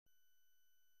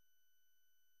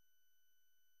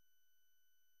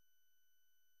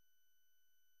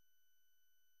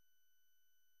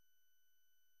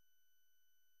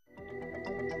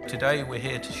Today we're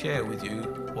here to share with you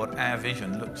what our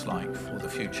vision looks like for the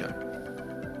future.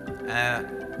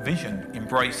 Our vision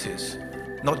embraces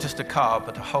not just a car,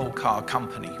 but a whole car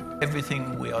company.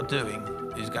 Everything we are doing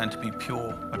is going to be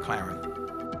pure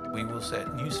McLaren. We will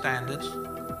set new standards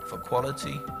for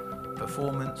quality,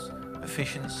 performance,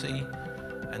 efficiency,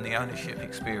 and the ownership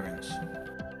experience.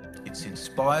 It's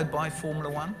inspired by Formula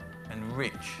One and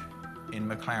rich in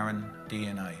McLaren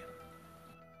DNA.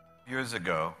 Years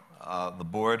ago, the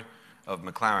board of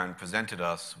McLaren presented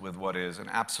us with what is an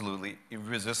absolutely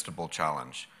irresistible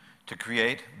challenge: to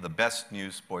create the best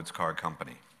new sports car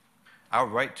company. Our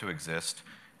right to exist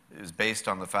is based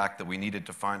on the fact that we needed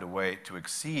to find a way to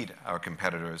exceed our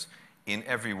competitors in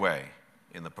every way: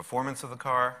 in the performance of the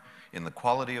car, in the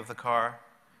quality of the car,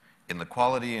 in the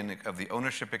quality of the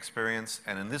ownership experience,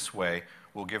 and in this way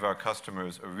we'll give our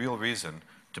customers a real reason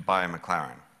to buy a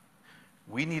McLaren.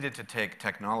 We needed to take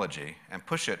technology and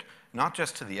push it not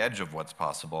just to the edge of what's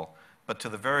possible, but to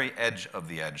the very edge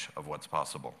of what's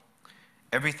possible.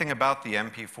 Everything about the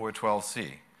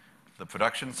MP4-12C, the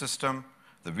production system,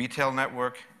 the retail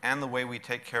network, and the way we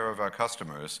take care of our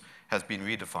customers has been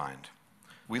redefined.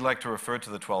 We like to refer to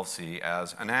the 12C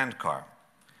as an "and" car.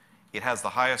 It has the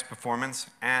highest performance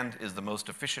and is the most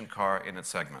efficient car in its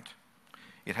segment.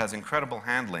 It has incredible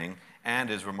handling and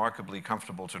is remarkably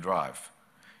comfortable to drive.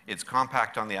 It's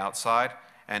compact on the outside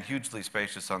and hugely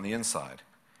spacious on the inside.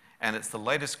 And it's the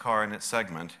lightest car in its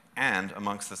segment and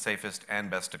amongst the safest and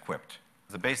best equipped.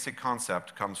 The basic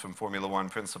concept comes from Formula One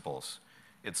principles.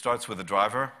 It starts with the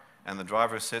driver, and the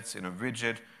driver sits in a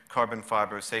rigid carbon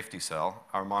fiber safety cell,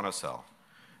 our monocell.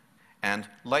 And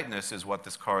lightness is what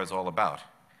this car is all about.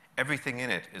 Everything in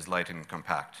it is light and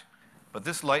compact. But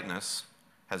this lightness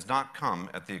has not come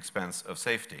at the expense of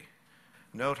safety.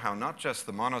 Note how not just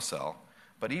the monocell,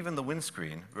 but even the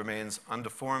windscreen remains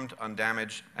undeformed,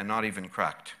 undamaged, and not even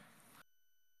cracked.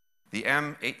 The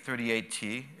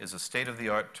M838T is a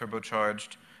state-of-the-art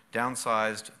turbocharged,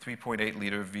 downsized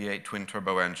 3.8-liter V8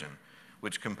 twin-turbo engine,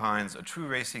 which combines a true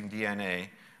racing DNA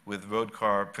with road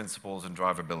car principles and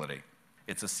drivability.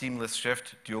 It's a seamless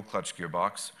shift dual-clutch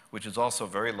gearbox, which is also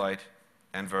very light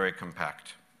and very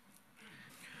compact.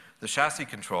 The chassis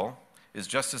control is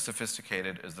just as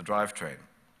sophisticated as the drivetrain.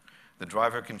 The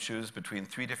driver can choose between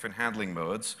 3 different handling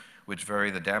modes, which vary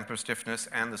the damper stiffness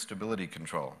and the stability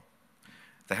control.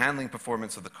 The handling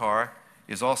performance of the car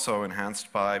is also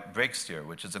enhanced by brake steer,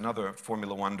 which is another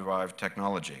Formula One-derived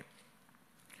technology.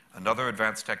 Another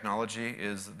advanced technology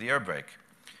is the air brake.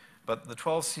 But the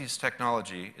 12C's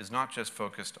technology is not just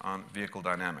focused on vehicle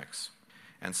dynamics.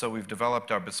 And so we've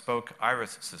developed our bespoke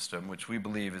Iris system, which we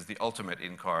believe is the ultimate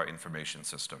in-car information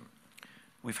system.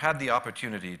 We've had the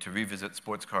opportunity to revisit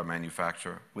sports car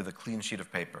manufacture with a clean sheet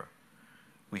of paper.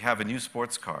 We have a new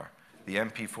sports car, the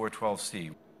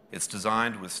MP4-12C. It's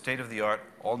designed with state-of-the-art,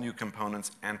 all-new components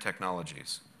and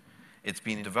technologies. It's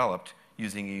been developed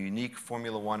using a unique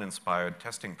Formula One-inspired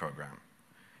testing program.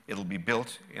 It'll be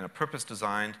built in a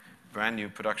purpose-designed, brand-new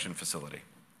production facility.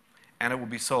 And it will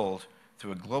be sold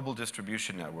through a global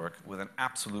distribution network with an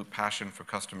absolute passion for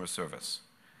customer service.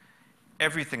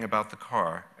 Everything about the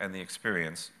car and the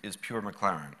experience is pure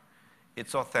McLaren.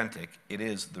 It's authentic. It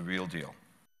is the real deal.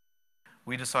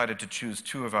 We decided to choose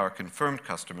 2 of our confirmed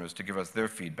customers to give us their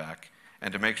feedback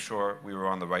and to make sure we were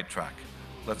on the right track.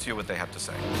 Let's hear what they had to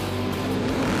say.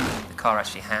 The car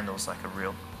actually handles like a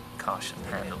real car should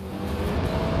handle.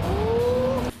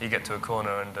 You get to a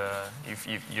corner and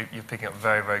you're picking up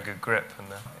very, very good grip, and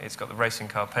it's got the racing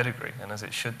car pedigree, and as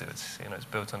it should do. It's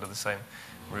built under the same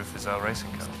roof as our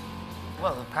racing car.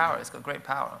 Well, the power, it's got great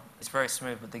power. It's very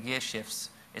smooth, but the gear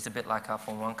shifts is a bit like our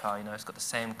Formula One car. It's got the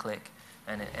same click,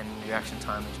 and the reaction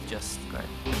time is just great.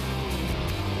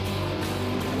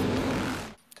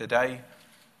 Today,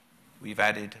 we've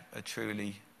added a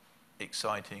truly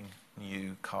exciting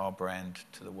new car brand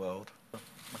to the world,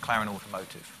 McLaren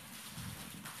Automotive.